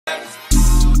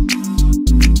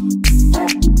On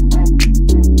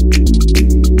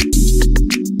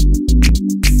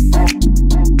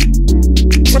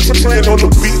the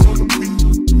beat.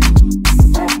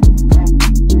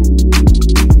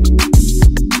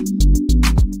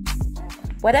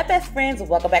 What up, best friends?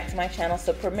 Welcome back to my channel.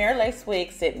 So Premium Lace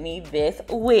Wig sent me this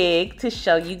wig to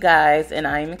show you guys, and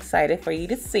I'm excited for you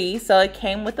to see. So it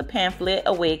came with a pamphlet,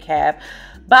 a wig cap,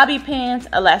 bobby pins,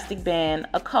 elastic band,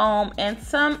 a comb, and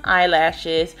some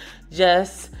eyelashes,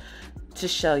 just to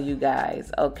show you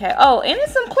guys. Okay. Oh, and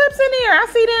there's some clips in here. I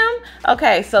see them.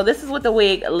 Okay, so this is what the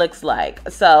wig looks like.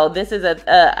 So this is this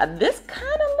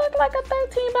kind of look like a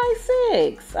 13 by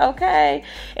 6. Okay,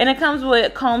 and it comes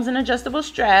with combs and adjustable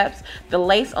straps. The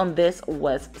lace on this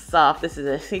was soft. This is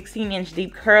a 16-inch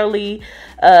deep curly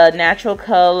natural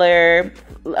color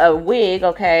wig.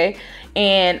 Okay,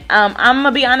 and I'm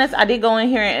gonna be honest, I did go in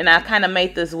here and I kind of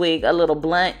made this wig a little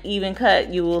blunt, even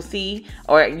cut. You will see,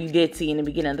 or you did see in the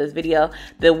beginning of this video,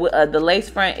 the lace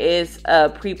front is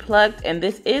pre-plucked, and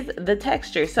this is the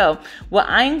texture. So what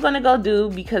I'm gonna go do,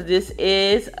 because this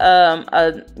is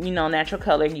a natural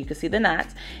color, you can see the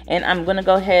knots, and I'm gonna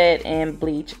go ahead and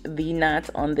bleach the knots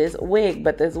on this wig.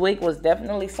 But this wig was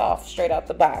definitely soft straight out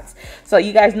the box. So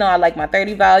you guys know I like my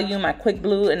 30 volume, my quick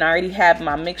blue, and I already have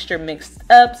my mixture mixed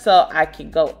up, so I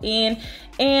can go in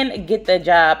and get the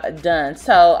job done.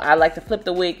 So I like to flip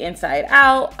the wig inside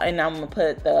out, and I'm gonna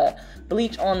put the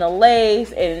bleach on the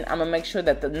lace, and I'm gonna make sure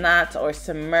that the knots are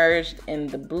submerged in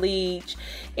the bleach.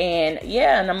 And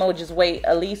yeah, and I'm gonna just wait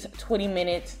at least 20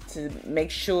 minutes to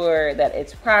make sure that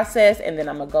it's processed, and then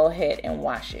I'm gonna go ahead and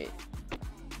wash it.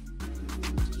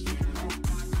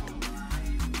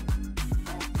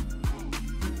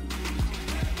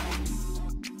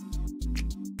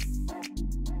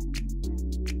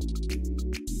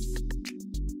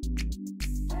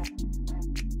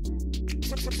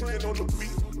 On the beat.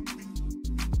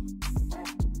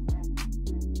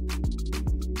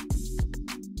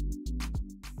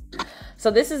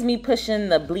 So this is me pushing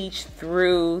the bleach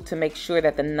through to make sure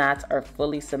that the knots are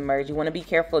fully submerged. You want to be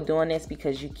careful doing this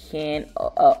because you can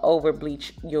over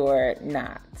bleach your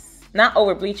knots. Not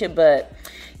over bleach it, but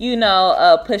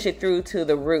push it through to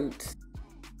the roots.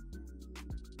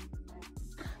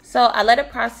 So I let it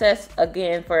process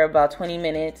again for about 20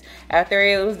 minutes. After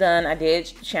it was done, I did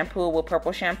shampoo with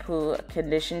purple shampoo,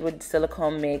 conditioned with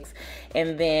silicone mix,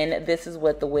 and then this is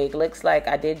what the wig looks like.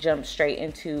 I did jump straight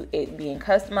into it being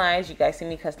customized. You guys see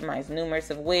me customize numerous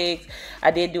of wigs.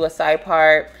 I did do a side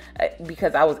part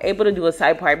because I was able to do a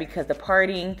side part because the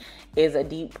parting is a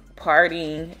deep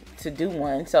parting to do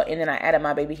one. So, and then I added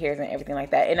my baby hairs and everything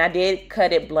like that. And I did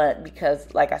cut it blunt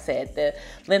because, like I said, the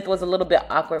length was a little bit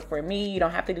awkward for me. You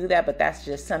don't have to do that, but that's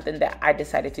just something that I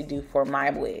decided to do for my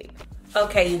wig.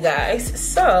 Okay, you guys,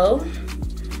 so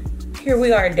here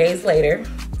we are days later,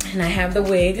 and I have the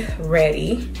wig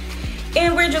ready,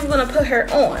 and we're just gonna put her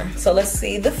on. So let's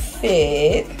see the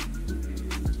fit.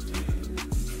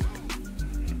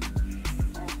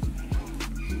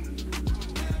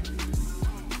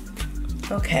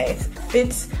 Okay,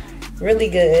 fits really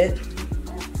good.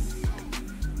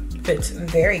 Fits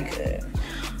very good,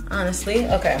 honestly.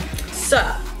 Okay, so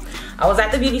I was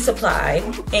at the beauty supply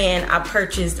and I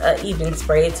purchased an even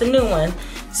spray. It's a new one,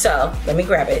 so let me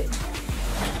grab it.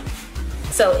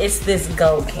 So it's this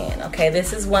gold can. Okay,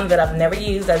 this is one that I've never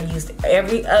used. I've used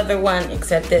every other one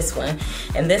except this one,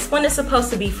 and this one is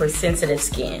supposed to be for sensitive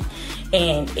skin.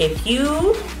 And if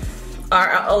you are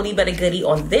an oldie but a goodie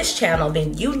on this channel,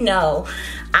 then you know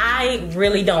I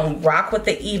really don't rock with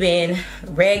the even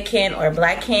red can or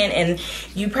black can, and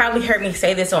you probably heard me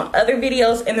say this on other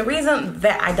videos. And the reason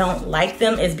that I don't like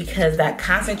them is because that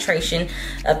concentration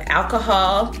of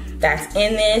alcohol that's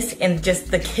in this and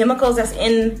just the chemicals that's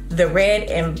in the red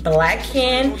and black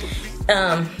can,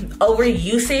 over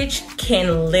usage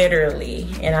can literally,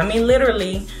 and I mean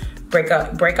literally, break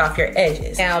off your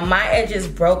edges. Now my edges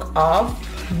broke off,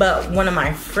 but one of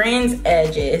my friend's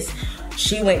edges,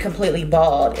 she went completely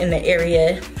bald in the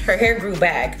area. Her hair grew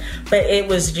back, but it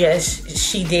was just,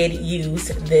 she did use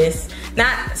this,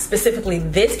 not specifically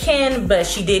this can, but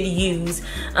she did use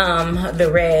the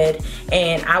red,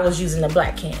 and I was using the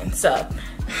black can. So,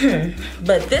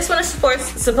 but this one is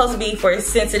supposed to be for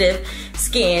sensitive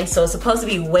skin, so it's supposed to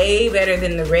be way better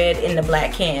than the red and the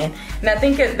black can. And I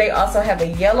think they also have a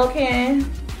yellow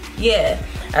can. Yeah,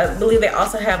 I believe they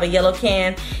also have a yellow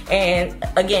can. And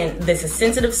again, this is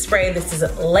sensitive spray. This is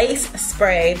a lace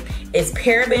spray. It's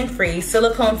paraben free,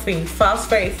 silicone free,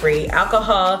 phosphate free,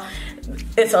 alcohol.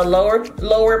 It's a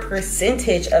lower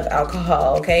percentage of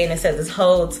alcohol, okay? And it says it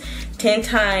holds 10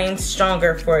 times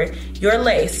stronger for your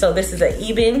lace. So this is an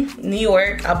Eben New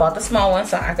York. I bought the small one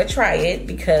so I could try it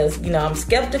because, you know, I'm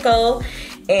skeptical,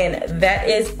 and that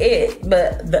is it.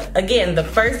 But again, the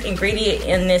first ingredient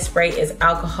in this spray is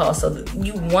alcohol. So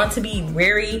you want to be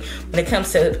wary when it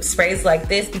comes to sprays like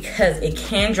this because it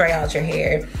can dry out your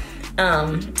hair.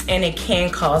 And it can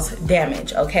cause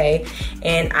damage, okay?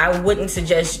 And I wouldn't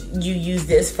suggest you use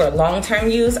this for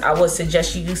long-term use. I would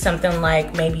suggest you use something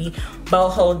like maybe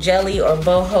boho jelly or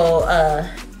boho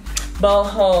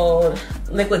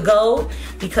liquid gold,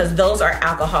 because those are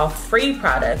alcohol-free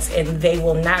products and they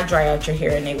will not dry out your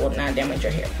hair and they will not damage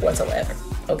your hair whatsoever.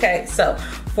 Okay, so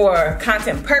for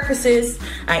content purposes,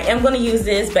 I am going to use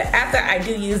this, but after I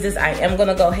do use this, I am going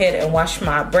to go ahead and wash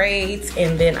my braids,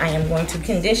 and then I am going to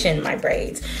condition my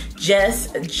braids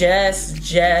just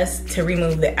to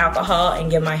remove the alcohol and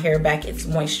give my hair back its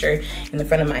moisture in the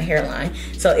front of my hairline.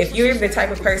 So if you're the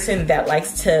type of person that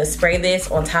likes to spray this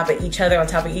on top of each other,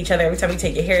 every time you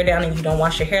take your hair down and you don't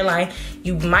wash your hairline,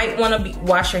 you might want to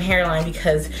wash your hairline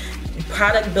because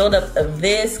product buildup of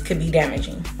this could be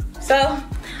damaging. So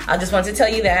I just want to tell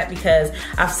you that because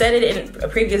I've said it in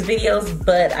previous videos,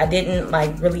 but I didn't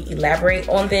like really elaborate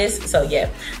on this. So yeah,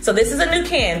 so this is a new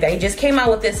can. They just came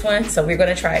out with this one, so we're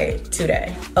gonna try it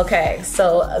today. Okay,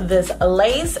 so this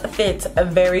lace fits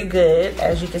very good,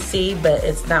 as you can see, but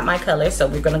it's not my color. So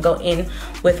we're gonna go in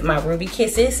with my Ruby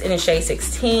Kisses in the shade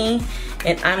 16,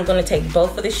 and I'm gonna take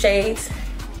both of the shades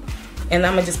and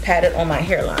I'm gonna just pat it on my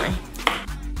hairline.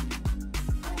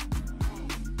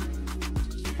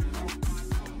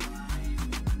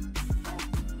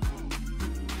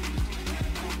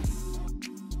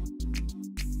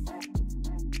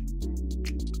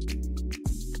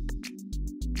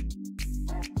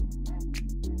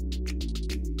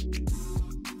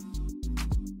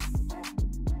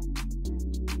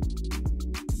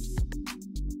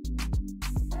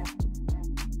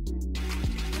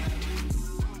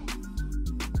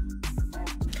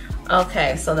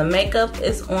 Okay, so the makeup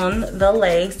is on the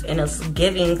lace and it's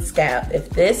giving scalp. If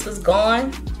this was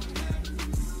gone,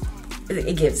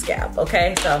 it gives scalp,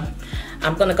 okay? So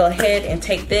I'm gonna go ahead and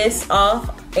take this off,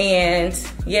 and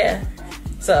yeah,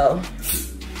 so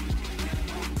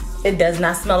it does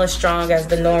not smell as strong as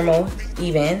the normal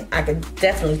Even. I could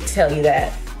definitely tell you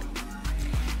that.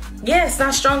 Yeah, it's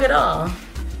not strong at all.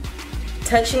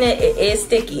 Touching it, it is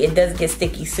sticky. It does get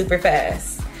sticky super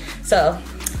fast. So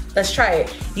let's try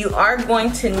it. You are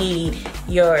going to need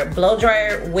your blow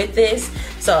dryer with this.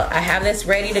 So I have this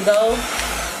ready to go.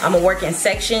 I'm gonna work in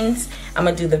sections. I'm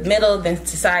gonna do the middle, then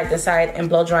to side, and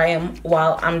blow dry them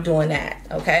while I'm doing that,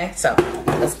 okay? So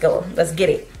let's go, let's get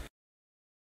it.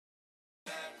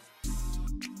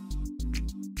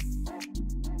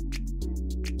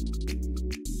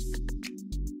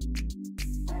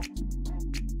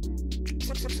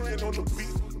 On the beat.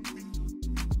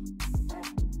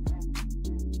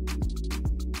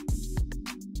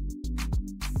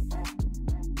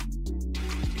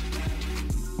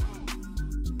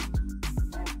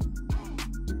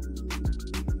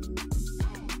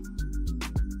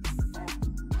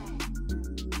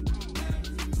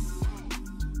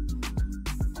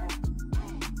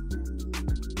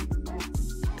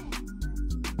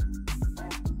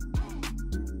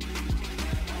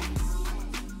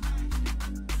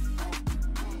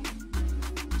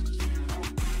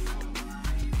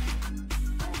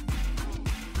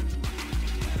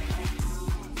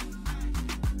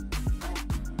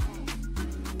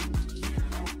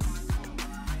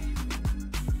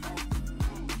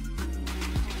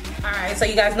 Alright, so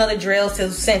you guys know the drill. So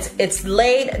since it's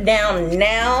laid down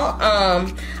now,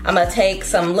 I'm gonna take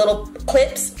some little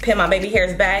clips, pin my baby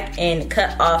hairs back, and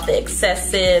cut off the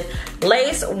excessive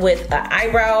lace with an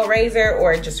eyebrow razor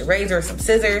or just a razor or some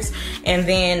scissors, and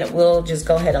then we'll just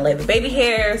go ahead and lay the baby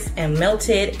hairs and melt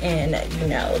it, and you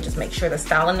know, just make sure the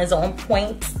styling is on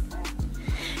point,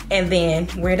 and then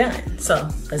we're done. So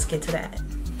let's get to that.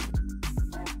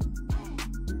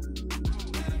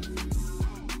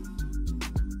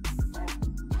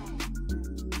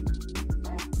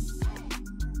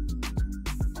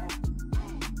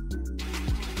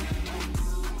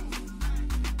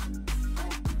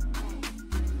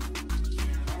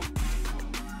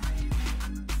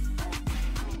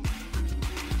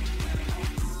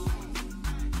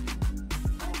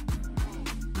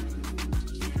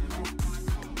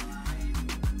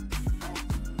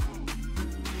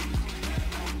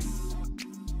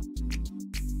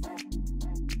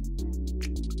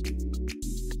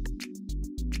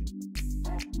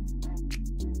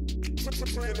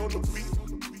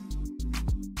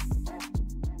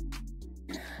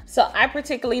 So I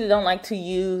particularly don't like to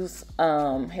use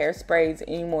hairsprays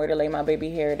anymore to lay my baby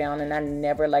hair down, and I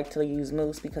never like to use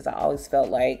mousse because I always felt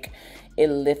like it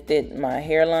lifted my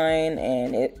hairline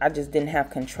and I just didn't have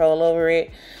control over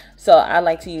it. So I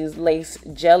like to use lace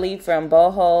jelly from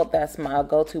Boho. That's my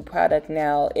go-to product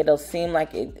now. It'll seem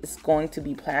like it's going to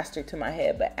be plastered to my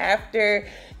head, but after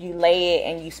you lay it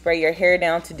and you spray your hair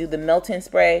down to do the melting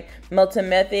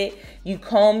method, you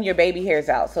comb your baby hairs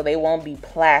out so they won't be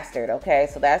plastered, okay?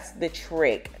 So that's the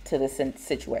trick to this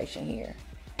situation here.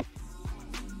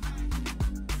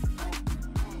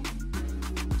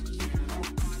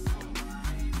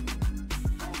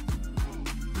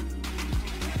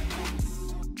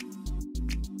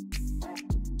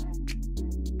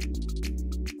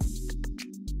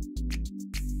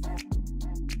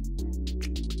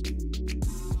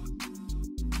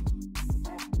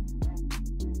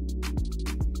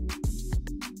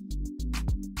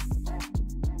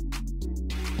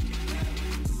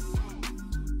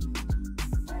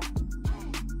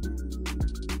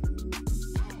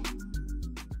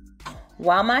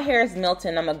 While my hair is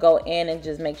melting, I'm going to go in and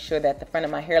just make sure that the front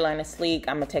of my hairline is sleek.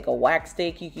 I'm going to take a wax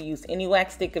stick. You can use any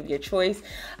wax stick of your choice.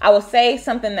 I would say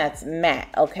something that's matte,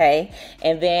 okay?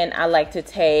 And then I like to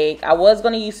take, I was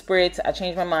going to use spritz. I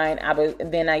changed my mind.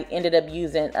 Then I ended up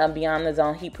using Beyond the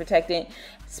Zone Heat Protectant.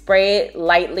 Spray it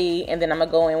lightly, and then I'm going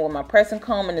to go in with my pressing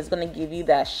comb, and it's going to give you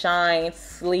that shine,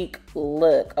 sleek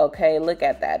look, okay? Look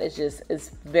at that. It's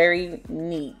very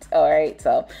neat, all right?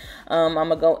 So I'm going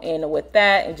to go in with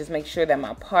that and just make sure that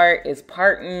my part is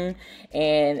parting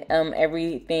and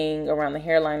everything around the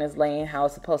hairline is laying how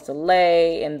it's supposed to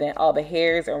lay, and then all the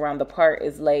hairs around the part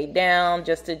is laid down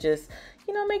just to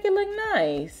you know, make it look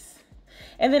nice.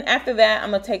 And then after that, I'm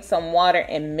going to take some water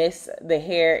and mist the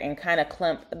hair and kind of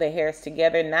clump the hairs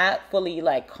together. Not fully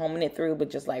like combing it through, but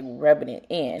just like rubbing it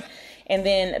in. And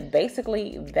then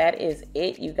basically that is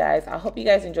it, you guys. I hope you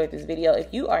guys enjoyed this video.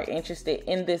 If you are interested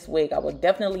in this wig, I will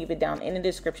definitely leave it down in the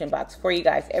description box for you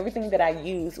guys. Everything that I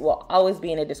use will always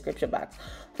be in the description box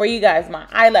for you guys. My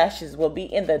eyelashes will be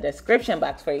in the description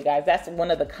box for you guys. That's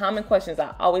one of the common questions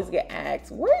I always get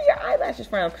asked. Where are your eyelashes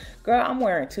from? Girl, I'm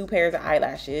wearing 2 pairs of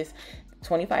eyelashes.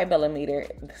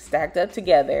 25mm stacked up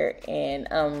together, and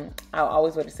I'll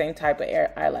always wear the same type of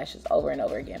eyelashes over and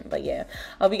over again. But yeah,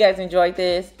 I hope you guys enjoyed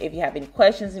this. If you have any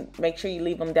questions, make sure you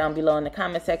leave them down below in the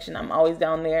comment section. I'm always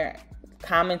down there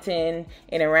commenting,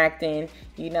 interacting,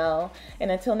 you know. And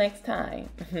until next time,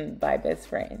 bye best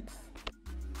friends.